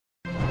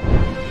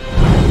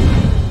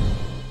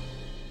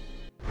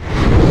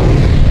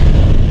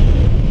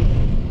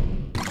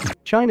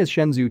China's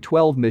Shenzhou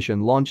 12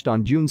 mission launched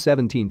on June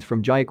 17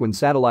 from Jiuquan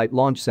Satellite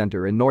Launch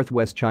Center in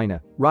northwest China,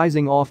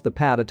 rising off the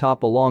pad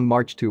atop a Long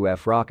March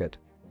 2F rocket.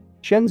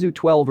 Shenzhou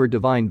 12, or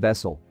Divine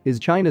Vessel, is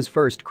China's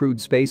first crewed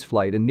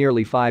spaceflight in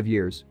nearly 5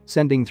 years,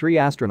 sending 3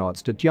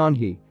 astronauts to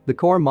Tianhe, the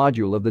core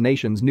module of the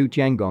nation's new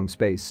Tiangong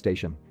space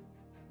station.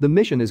 The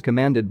mission is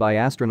commanded by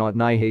astronaut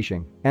Nai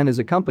Haixing and is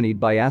accompanied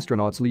by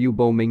astronauts Liu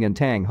Boming and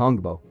Tang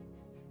Hongbo.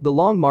 The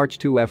Long March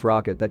 2F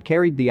rocket that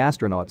carried the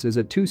astronauts is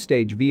a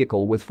 2-stage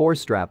vehicle with 4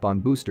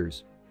 strap-on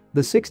boosters.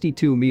 The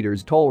 62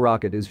 meters tall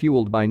rocket is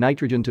fueled by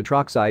nitrogen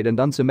tetroxide and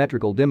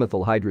unsymmetrical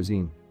dimethyl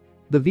hydrazine.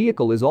 The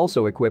vehicle is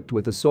also equipped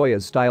with a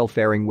Soyuz-style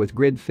fairing with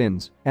grid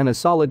fins and a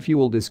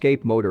solid-fueled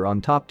escape motor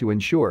on top to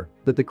ensure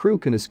that the crew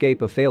can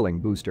escape a failing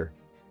booster.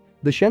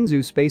 The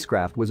Shenzhou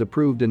spacecraft was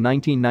approved in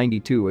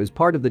 1992 as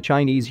part of the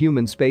Chinese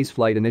Human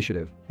Spaceflight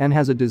Initiative and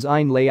has a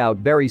design layout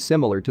very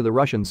similar to the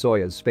Russian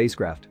Soyuz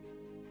spacecraft.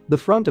 The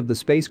front of the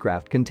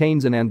spacecraft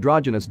contains an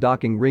androgynous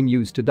docking ring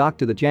used to dock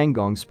to the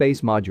Tiangong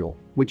space module,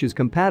 which is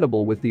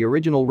compatible with the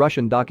original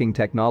Russian docking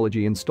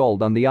technology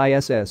installed on the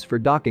ISS for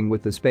docking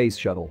with the space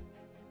shuttle.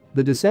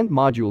 The descent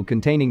module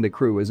containing the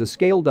crew is a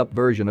scaled-up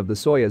version of the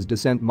Soyuz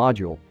descent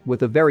module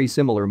with a very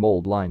similar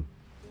mold line.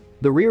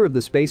 The rear of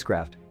the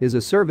spacecraft is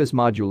a service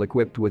module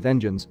equipped with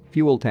engines,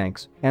 fuel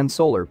tanks, and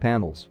solar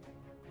panels.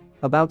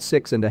 About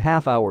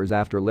 6.5 hours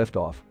after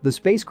liftoff, the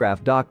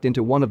spacecraft docked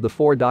into one of the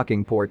 4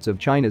 docking ports of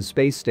China's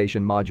space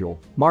station module,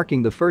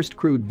 marking the first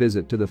crewed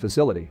visit to the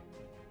facility.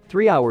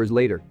 3 hours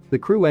later, the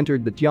crew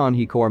entered the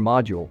Tianhe core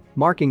module,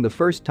 marking the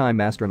first time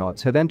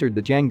astronauts have entered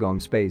the Tiangong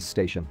space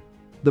station.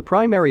 The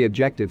primary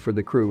objective for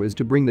the crew is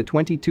to bring the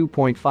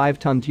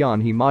 22.5-ton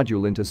Tianhe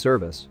module into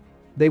service.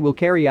 They will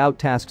carry out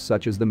tasks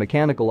such as the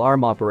mechanical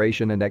arm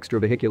operation and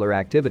extravehicular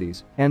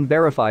activities and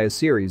verify a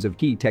series of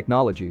key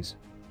technologies.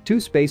 2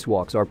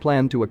 spacewalks are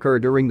planned to occur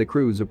during the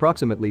crew's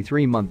approximately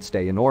 3-month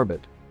stay in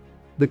orbit.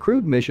 The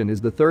crewed mission is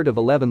the third of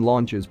 11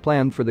 launches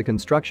planned for the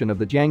construction of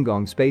the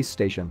Tiangong space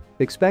station,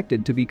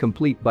 expected to be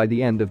complete by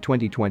the end of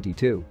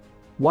 2022.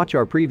 Watch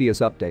our previous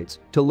updates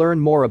to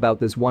learn more about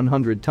this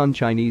 100-ton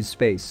Chinese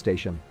space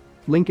station.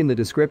 Link in the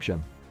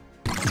description.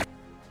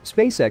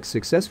 SpaceX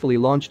successfully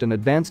launched an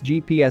advanced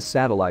GPS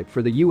satellite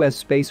for the U.S.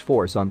 Space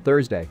Force on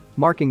Thursday,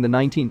 marking the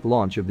 19th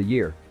launch of the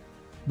year.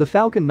 The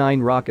Falcon 9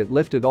 rocket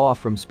lifted off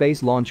from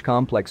Space Launch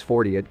Complex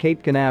 40 at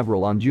Cape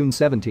Canaveral on June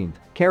 17,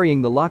 carrying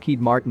the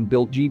Lockheed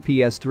Martin-built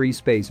GPS-3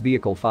 Space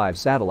Vehicle 5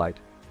 satellite.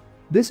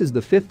 This is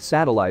the 5th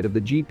satellite of the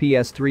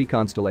GPS-3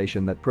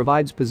 constellation that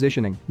provides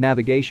positioning,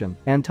 navigation,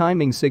 and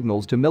timing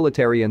signals to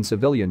military and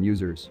civilian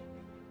users.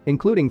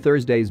 Including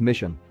Thursday's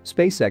mission,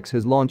 SpaceX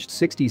has launched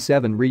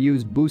 67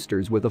 reused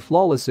boosters with a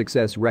flawless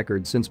success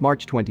record since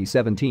March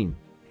 2017.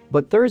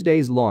 But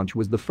Thursday's launch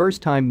was the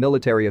first time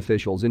military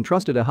officials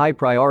entrusted a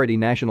high-priority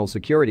national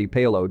security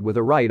payload with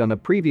a ride on a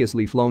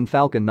previously flown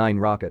Falcon 9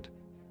 rocket.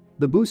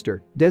 The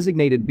booster,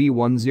 designated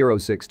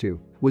B1062,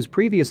 was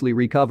previously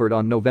recovered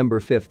on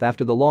November 5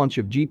 after the launch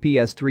of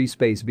GPS-3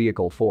 Space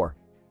Vehicle 4.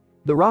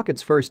 The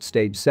rocket's first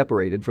stage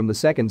separated from the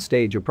second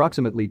stage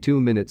approximately 2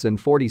 minutes and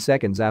 40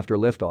 seconds after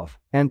liftoff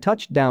and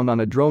touched down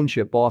on a drone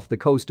ship off the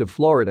coast of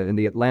Florida in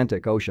the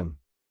Atlantic Ocean.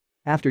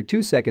 After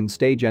 2-second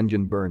stage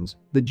engine burns,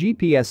 the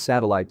GPS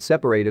satellite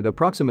separated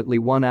approximately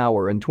 1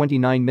 hour and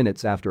 29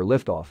 minutes after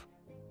liftoff.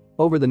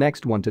 Over the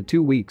next 1 to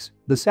 2 weeks,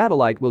 the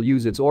satellite will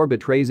use its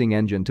orbit-raising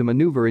engine to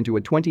maneuver into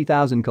a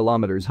 20,000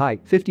 kilometers high,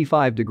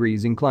 55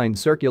 degrees inclined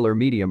circular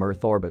medium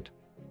Earth orbit.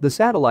 The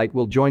satellite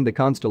will join the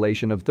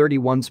constellation of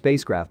 31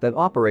 spacecraft that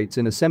operates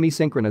in a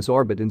semi-synchronous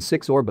orbit in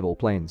 6 orbital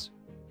planes.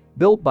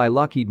 Built by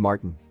Lockheed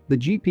Martin, the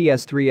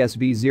GPS-3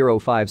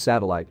 SV-05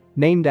 satellite,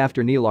 named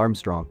after Neil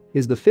Armstrong,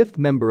 is the 5th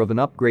member of an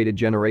upgraded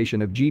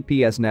generation of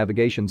GPS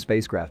navigation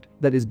spacecraft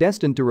that is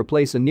destined to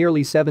replace a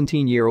nearly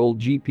 17-year-old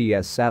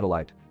GPS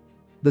satellite.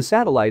 The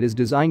satellite is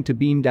designed to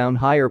beam down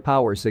higher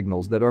power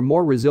signals that are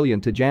more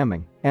resilient to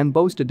jamming and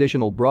boast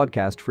additional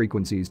broadcast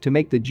frequencies to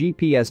make the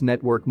GPS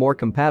network more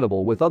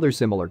compatible with other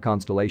similar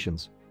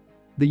constellations.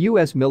 The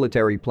U.S.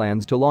 military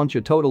plans to launch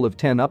a total of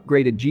 10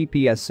 upgraded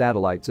GPS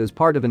satellites as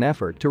part of an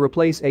effort to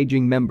replace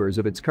aging members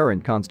of its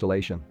current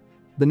constellation.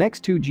 The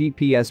next 2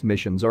 GPS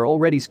missions are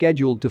already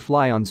scheduled to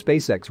fly on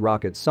SpaceX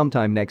rockets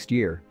sometime next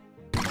year.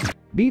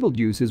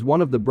 Betelgeuse is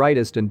one of the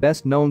brightest and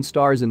best-known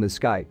stars in the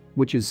sky,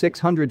 which is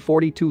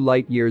 642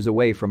 light-years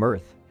away from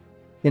Earth.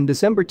 In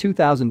December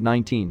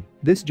 2019,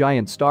 this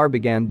giant star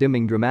began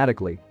dimming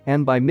dramatically,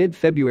 and by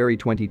mid-February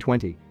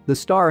 2020, the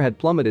star had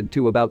plummeted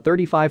to about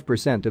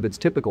 35% of its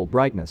typical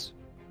brightness.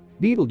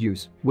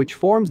 Betelgeuse, which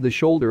forms the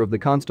shoulder of the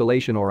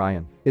constellation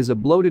Orion, is a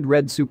bloated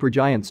red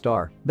supergiant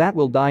star that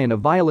will die in a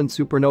violent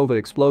supernova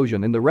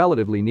explosion in the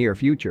relatively near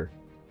future.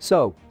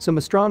 So, some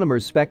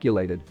astronomers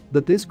speculated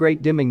that this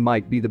great dimming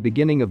might be the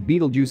beginning of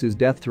Betelgeuse's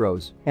death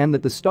throes and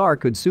that the star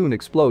could soon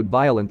explode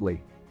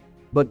violently.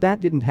 But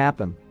that didn't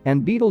happen,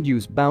 and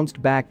Betelgeuse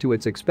bounced back to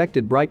its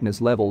expected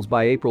brightness levels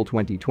by April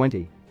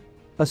 2020.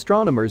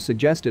 Astronomers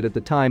suggested at the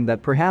time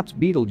that perhaps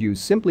Betelgeuse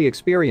simply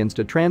experienced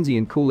a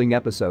transient cooling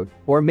episode,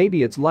 or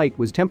maybe its light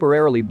was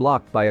temporarily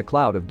blocked by a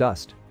cloud of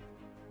dust.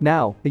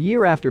 Now, a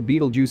year after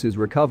Betelgeuse's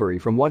recovery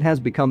from what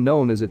has become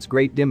known as its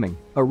great dimming,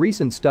 a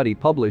recent study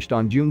published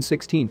on June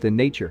 16 in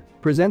Nature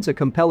presents a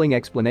compelling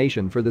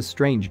explanation for this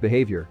strange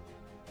behavior.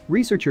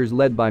 Researchers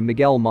led by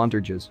Miguel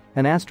Montargis,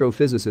 an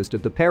astrophysicist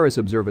at the Paris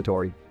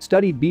Observatory,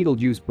 studied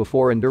Betelgeuse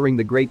before and during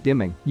the Great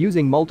Dimming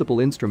using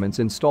multiple instruments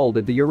installed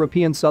at the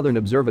European Southern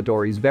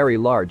Observatory's Very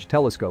Large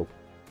Telescope.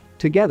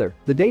 Together,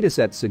 the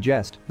datasets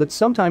suggest that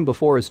sometime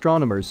before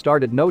astronomers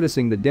started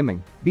noticing the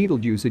dimming,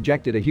 Betelgeuse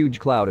ejected a huge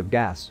cloud of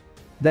gas.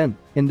 Then,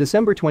 in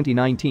December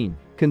 2019,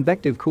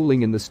 convective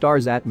cooling in the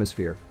star's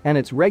atmosphere and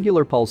its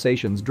regular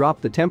pulsations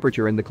dropped the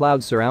temperature in the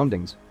cloud's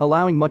surroundings,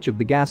 allowing much of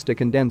the gas to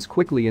condense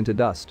quickly into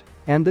dust.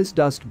 And this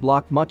dust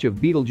blocked much of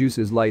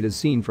Betelgeuse's light as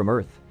seen from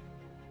Earth.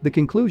 The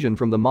conclusion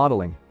from the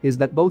modeling is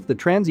that both the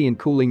transient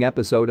cooling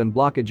episode and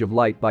blockage of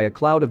light by a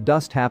cloud of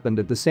dust happened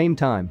at the same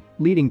time,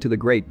 leading to the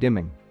Great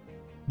Dimming.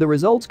 The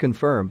results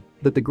confirm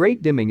that the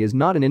Great Dimming is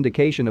not an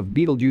indication of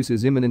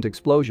Betelgeuse's imminent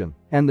explosion,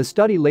 and the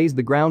study lays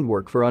the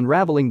groundwork for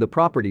unraveling the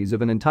properties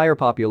of an entire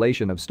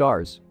population of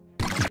stars.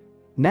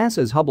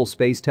 NASA's Hubble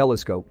Space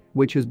Telescope,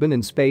 which has been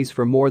in space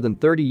for more than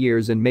 30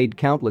 years and made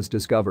countless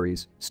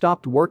discoveries,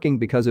 stopped working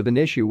because of an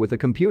issue with a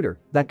computer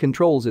that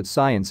controls its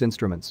science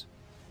instruments.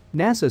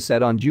 NASA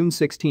said on June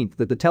 16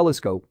 that the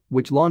telescope,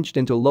 which launched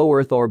into low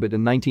Earth orbit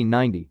in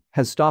 1990,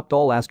 has stopped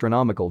all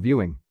astronomical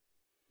viewing.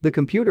 The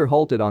computer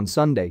halted on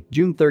Sunday,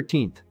 June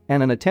 13,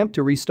 and an attempt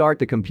to restart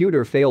the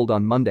computer failed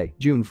on Monday,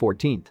 June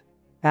 14.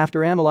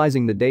 After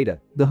analyzing the data,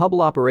 the Hubble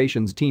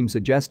operations team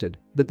suggested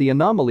that the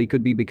anomaly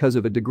could be because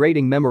of a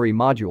degrading memory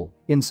module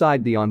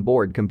inside the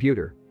onboard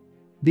computer.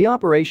 The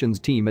operations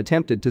team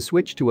attempted to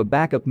switch to a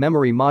backup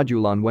memory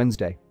module on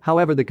Wednesday,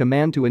 however the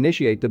command to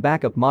initiate the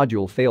backup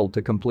module failed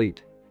to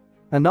complete.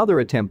 Another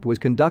attempt was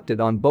conducted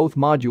on both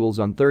modules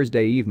on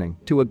Thursday evening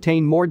to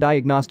obtain more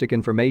diagnostic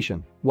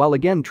information, while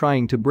again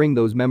trying to bring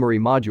those memory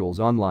modules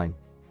online.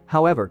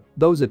 However,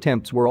 those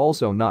attempts were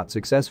also not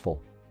successful.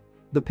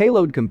 The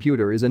payload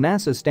computer is a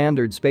NASA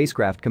standard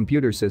spacecraft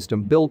computer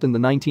system built in the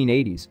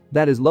 1980s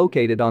that is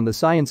located on the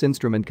Science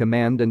Instrument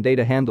Command and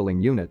Data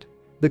Handling Unit.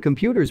 The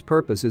computer's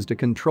purpose is to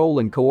control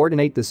and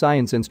coordinate the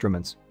science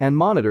instruments and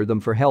monitor them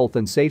for health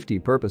and safety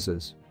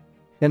purposes.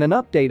 In an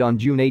update on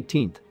June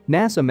 18,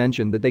 NASA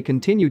mentioned that they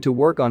continue to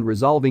work on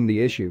resolving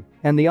the issue,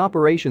 and the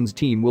operations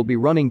team will be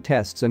running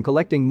tests and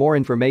collecting more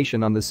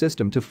information on the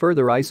system to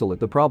further isolate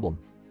the problem.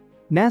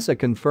 NASA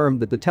confirmed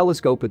that the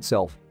telescope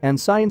itself and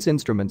science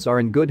instruments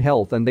are in good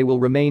health and they will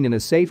remain in a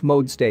safe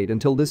mode state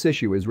until this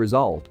issue is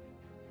resolved.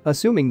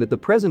 Assuming that the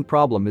present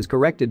problem is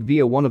corrected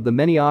via one of the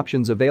many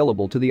options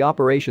available to the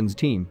operations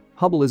team,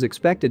 Hubble is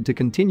expected to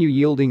continue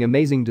yielding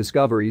amazing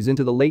discoveries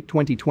into the late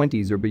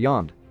 2020s or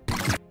beyond.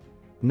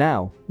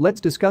 Now,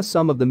 let's discuss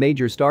some of the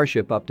major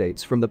Starship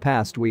updates from the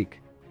past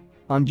week.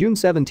 On June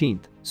 17,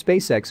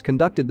 SpaceX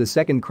conducted the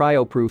second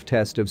cryo-proof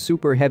test of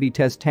Super Heavy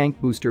Test Tank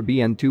Booster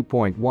BN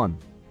 2.1.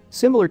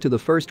 Similar to the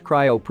first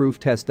cryo-proof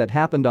test that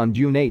happened on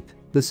June 8,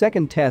 the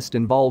second test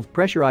involved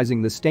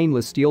pressurizing the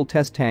stainless steel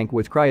test tank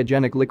with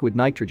cryogenic liquid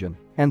nitrogen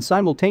and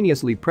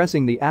simultaneously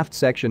pressing the aft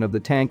section of the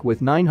tank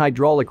with 9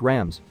 hydraulic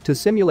rams to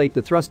simulate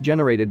the thrust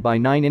generated by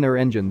 9 inner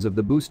engines of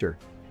the booster.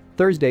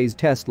 Thursday's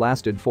test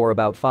lasted for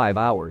about 5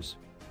 hours.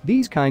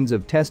 These kinds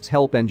of tests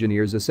help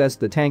engineers assess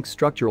the tank's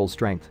structural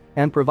strength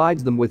and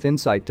provides them with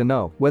insight to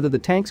know whether the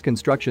tank's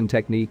construction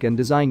technique and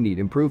design need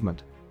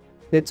improvement.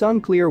 It's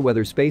unclear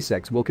whether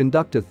SpaceX will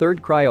conduct a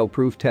third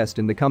cryo-proof test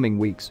in the coming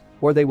weeks,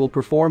 or they will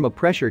perform a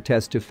pressure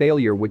test to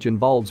failure which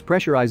involves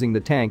pressurizing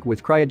the tank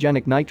with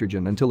cryogenic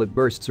nitrogen until it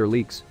bursts or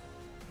leaks.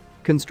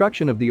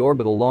 Construction of the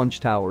Orbital launch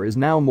tower is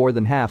now more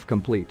than half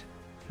complete.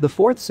 The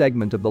fourth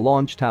segment of the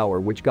launch tower,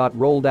 which got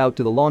rolled out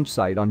to the launch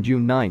site on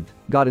June 9,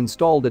 got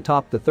installed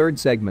atop the third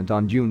segment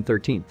on June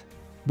 13.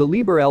 The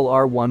Liebherr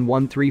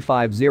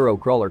LR11350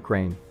 crawler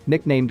crane,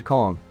 nicknamed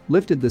Kong,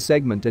 lifted the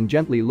segment and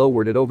gently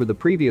lowered it over the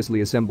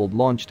previously assembled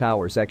launch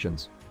tower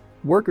sections.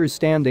 Workers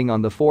standing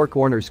on the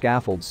four-corner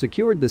scaffolds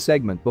secured the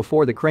segment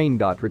before the crane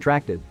got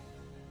retracted.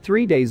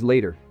 3 days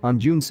later,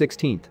 on June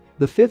 16,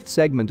 the fifth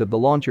segment of the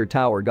launcher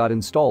tower got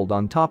installed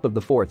on top of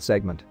the fourth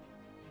segment.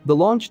 The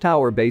launch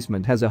tower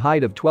basement has a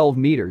height of 12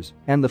 meters,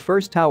 and the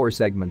first tower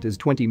segment is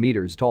 20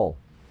 meters tall.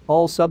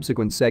 All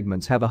subsequent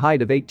segments have a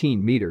height of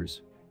 18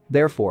 meters.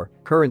 Therefore,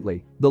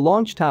 currently, the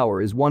launch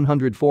tower is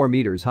 104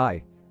 meters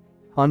high.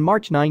 On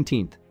March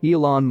 19,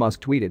 Elon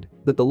Musk tweeted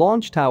that the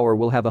launch tower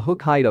will have a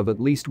hook height of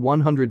at least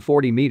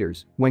 140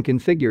 meters when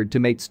configured to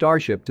mate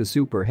Starship to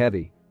Super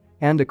Heavy.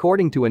 And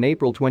according to an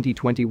April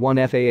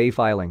 2021 FAA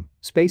filing,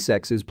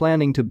 SpaceX is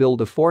planning to build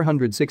a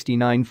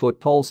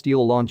 469-foot tall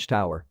steel launch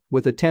tower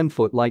with a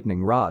 10-foot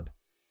lightning rod.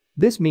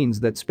 This means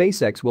that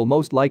SpaceX will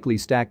most likely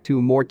stack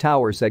 2 more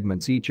tower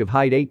segments each of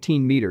height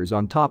 18 meters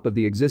on top of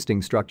the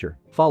existing structure,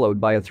 followed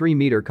by a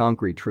 3-meter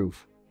concrete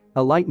roof.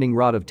 A lightning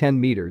rod of 10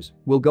 meters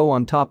will go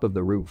on top of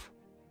the roof.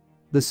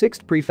 The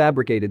sixth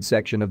prefabricated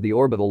section of the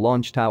Orbital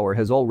launch tower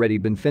has already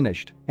been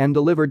finished and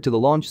delivered to the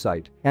launch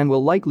site and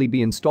will likely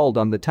be installed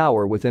on the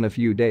tower within a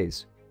few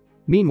days.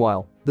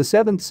 Meanwhile, The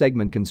seventh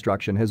segment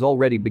construction has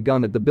already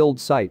begun at the build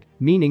site,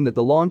 meaning that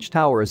the launch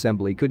tower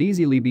assembly could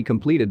easily be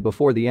completed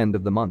before the end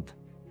of the month.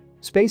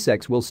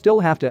 SpaceX will still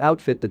have to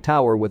outfit the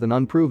tower with an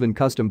unproven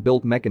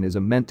custom-built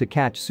mechanism meant to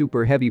catch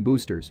Super Heavy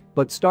boosters,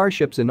 but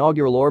Starship's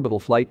inaugural orbital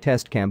flight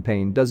test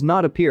campaign does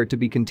not appear to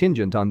be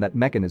contingent on that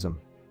mechanism.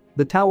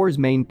 The tower's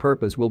main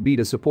purpose will be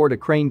to support a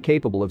crane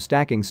capable of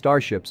stacking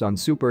Starships on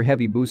Super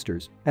Heavy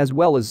boosters, as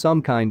well as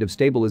some kind of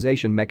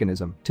stabilization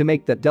mechanism to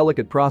make that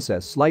delicate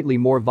process slightly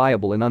more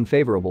viable in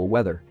unfavorable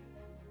weather.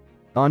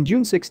 On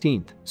June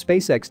 16,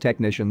 SpaceX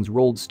technicians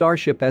rolled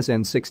Starship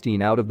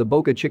SN16 out of the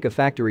Boca Chica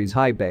factory's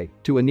high bay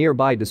to a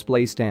nearby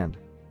display stand.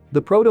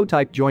 The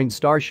prototype joined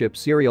Starship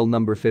serial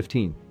number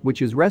 15,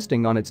 which is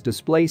resting on its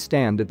display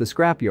stand at the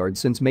scrapyard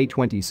since May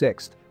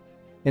 26.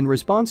 In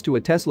response to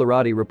a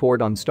Teslarati report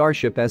on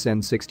Starship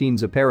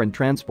SN16's apparent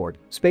transport,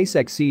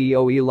 SpaceX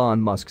CEO Elon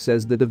Musk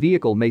says that the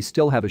vehicle may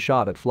still have a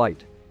shot at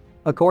flight.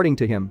 According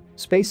to him,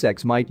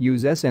 SpaceX might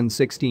use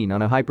SN16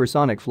 on a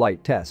hypersonic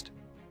flight test.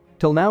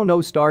 Till now,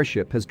 no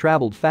Starship has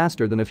traveled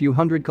faster than a few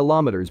hundred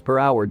kilometers per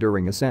hour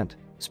during ascent.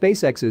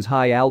 SpaceX's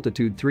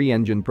high-altitude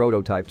 3-engine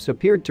prototypes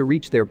appeared to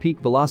reach their peak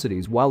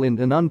velocities while in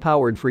an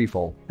unpowered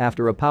freefall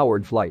after a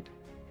powered flight.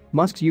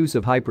 Musk's use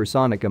of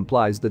hypersonic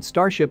implies that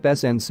Starship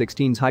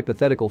SN16's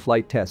hypothetical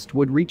flight test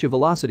would reach a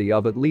velocity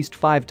of at least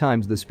 5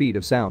 times the speed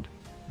of sound.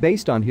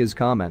 Based on his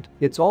comment,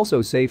 it's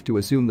also safe to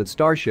assume that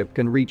Starship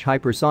can reach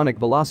hypersonic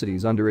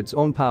velocities under its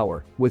own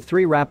power, with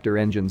 3 Raptor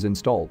engines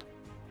installed.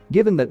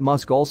 Given that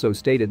Musk also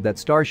stated that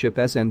Starship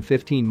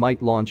SN15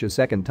 might launch a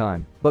second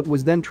time, but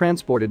was then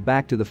transported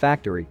back to the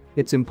factory,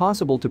 it's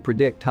impossible to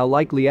predict how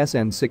likely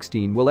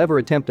SN16 will ever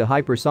attempt a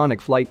hypersonic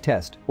flight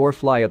test or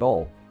fly at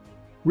all.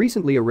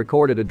 Recently, a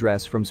recorded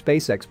address from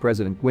SpaceX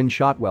President Gwynne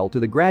Shotwell to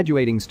the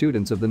graduating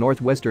students of the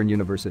Northwestern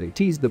University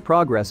teased the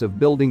progress of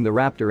building the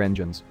Raptor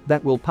engines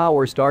that will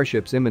power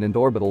Starship's imminent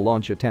orbital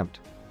launch attempt.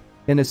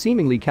 In a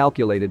seemingly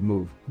calculated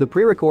move, the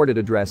pre-recorded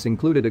address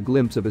included a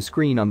glimpse of a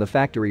screen on the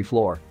factory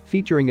floor,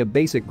 featuring a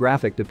basic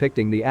graphic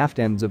depicting the aft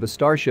ends of a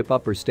Starship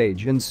upper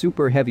stage and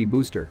Super Heavy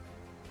booster.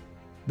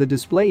 The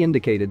display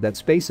indicated that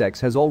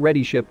SpaceX has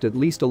already shipped at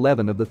least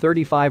 11 of the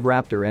 35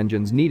 Raptor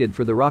engines needed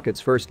for the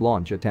rocket's first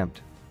launch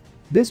attempt.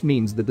 This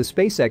means that the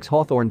SpaceX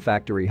Hawthorne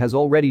factory has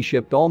already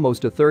shipped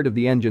almost a third of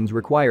the engines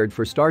required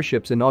for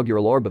Starship's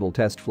inaugural orbital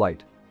test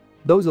flight.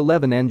 Those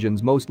 11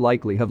 engines most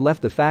likely have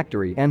left the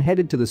factory and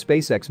headed to the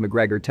SpaceX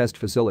McGregor test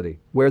facility,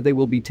 where they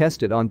will be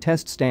tested on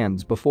test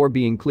stands before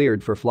being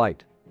cleared for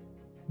flight.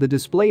 The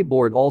display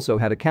board also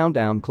had a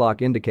countdown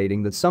clock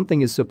indicating that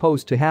something is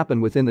supposed to happen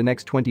within the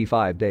next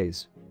 25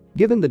 days.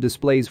 Given the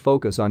display's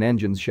focus on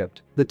engines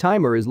shipped, the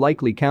timer is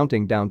likely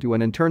counting down to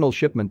an internal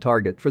shipment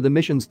target for the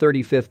mission's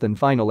 35th and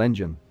final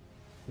engine.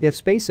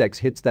 If SpaceX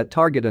hits that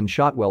target and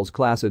Shotwell's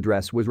class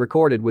address was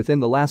recorded within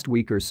the last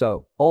week or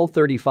so, all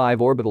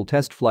 35 orbital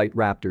test flight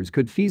Raptors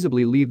could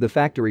feasibly leave the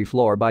factory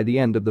floor by the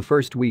end of the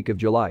first week of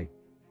July.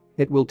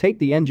 It will take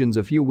the engines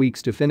a few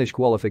weeks to finish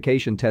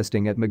qualification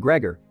testing at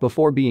McGregor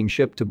before being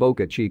shipped to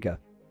Boca Chica.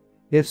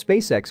 If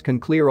SpaceX can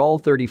clear all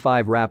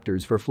 35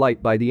 Raptors for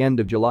flight by the end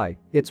of July,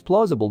 it's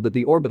plausible that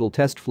the orbital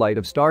test flight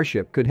of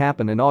Starship could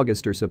happen in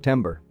August or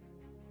September.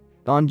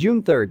 On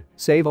June 3,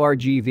 Save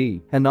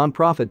RGV, a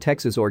nonprofit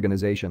Texas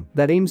organization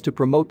that aims to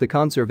promote the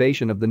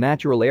conservation of the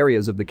natural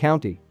areas of the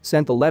county,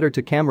 sent a letter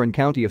to Cameron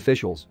County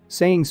officials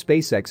saying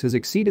SpaceX has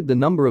exceeded the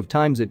number of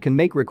times it can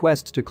make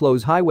requests to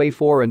close Highway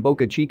 4 and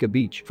Boca Chica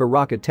Beach for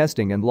rocket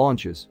testing and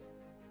launches.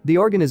 The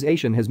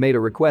organization has made a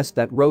request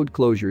that road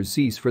closures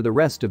cease for the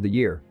rest of the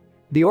year.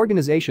 The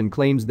organization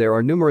claims there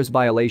are numerous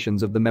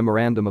violations of the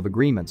Memorandum of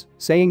Agreements,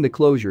 saying the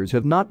closures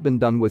have not been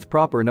done with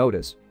proper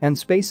notice, and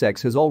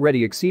SpaceX has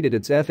already exceeded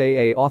its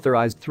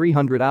FAA-authorized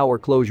 300-hour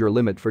closure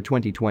limit for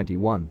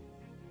 2021.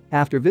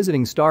 After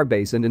visiting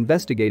Starbase and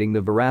investigating the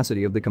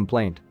veracity of the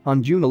complaint,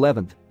 on June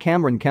 11,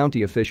 Cameron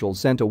County officials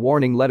sent a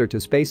warning letter to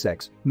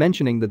SpaceX,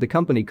 mentioning that the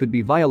company could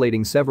be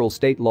violating several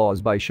state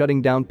laws by shutting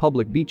down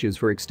public beaches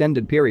for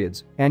extended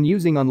periods and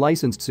using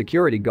unlicensed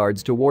security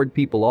guards to ward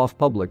people off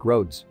public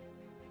roads.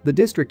 The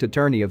district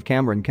attorney of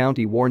Cameron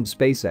County warned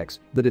SpaceX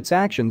that its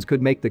actions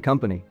could make the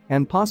company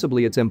and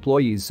possibly its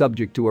employees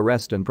subject to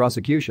arrest and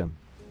prosecution.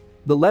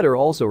 The letter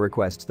also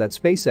requests that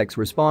SpaceX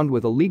respond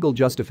with a legal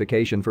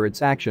justification for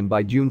its action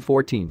by June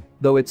 14,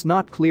 though it's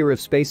not clear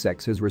if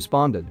SpaceX has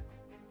responded.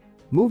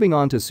 Moving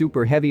on to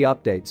Super Heavy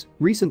updates,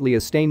 recently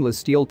a stainless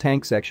steel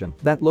tank section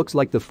that looks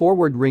like the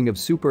forward ring of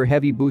Super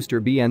Heavy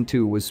booster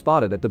BN2 was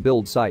spotted at the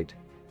build site.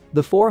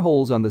 The 4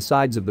 holes on the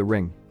sides of the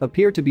ring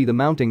appear to be the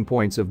mounting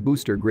points of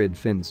booster grid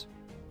fins.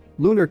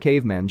 Lunar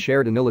Caveman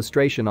shared an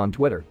illustration on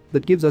Twitter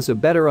that gives us a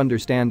better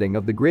understanding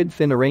of the grid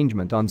fin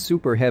arrangement on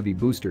Super Heavy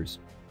boosters.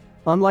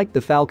 Unlike the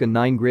Falcon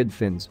 9 grid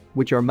fins,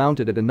 which are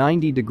mounted at a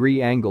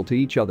 90-degree angle to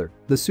each other,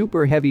 the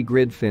Super Heavy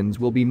grid fins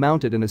will be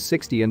mounted in a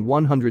 60 and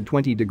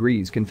 120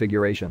 degrees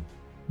configuration.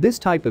 This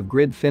type of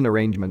grid fin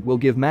arrangement will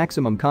give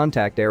maximum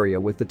contact area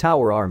with the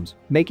tower arms,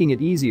 making it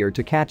easier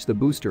to catch the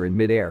booster in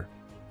mid-air.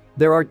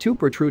 There are 2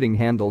 protruding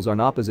handles on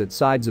opposite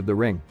sides of the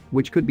ring,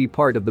 which could be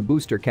part of the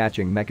booster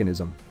catching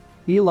mechanism.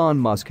 Elon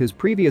Musk has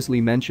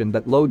previously mentioned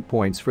that load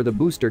points for the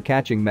booster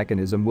catching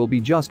mechanism will be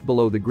just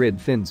below the grid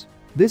fins.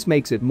 This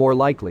makes it more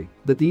likely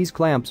that these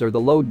clamps are the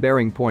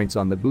load-bearing points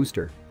on the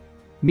booster.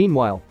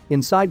 Meanwhile,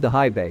 inside the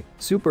high bay,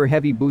 Super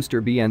Heavy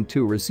Booster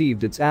BN2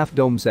 received its aft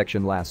dome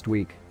section last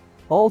week.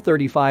 All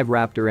 35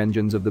 Raptor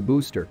engines of the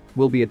booster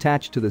will be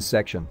attached to this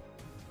section.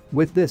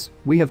 With this,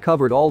 we have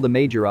covered all the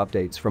major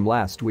updates from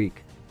last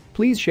week.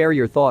 Please share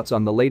your thoughts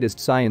on the latest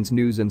science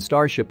news and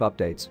Starship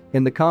updates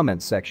in the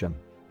comments section.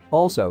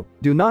 Also,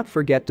 do not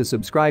forget to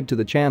subscribe to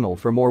the channel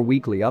for more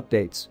weekly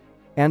updates.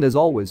 And as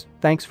always,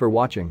 thanks for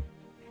watching.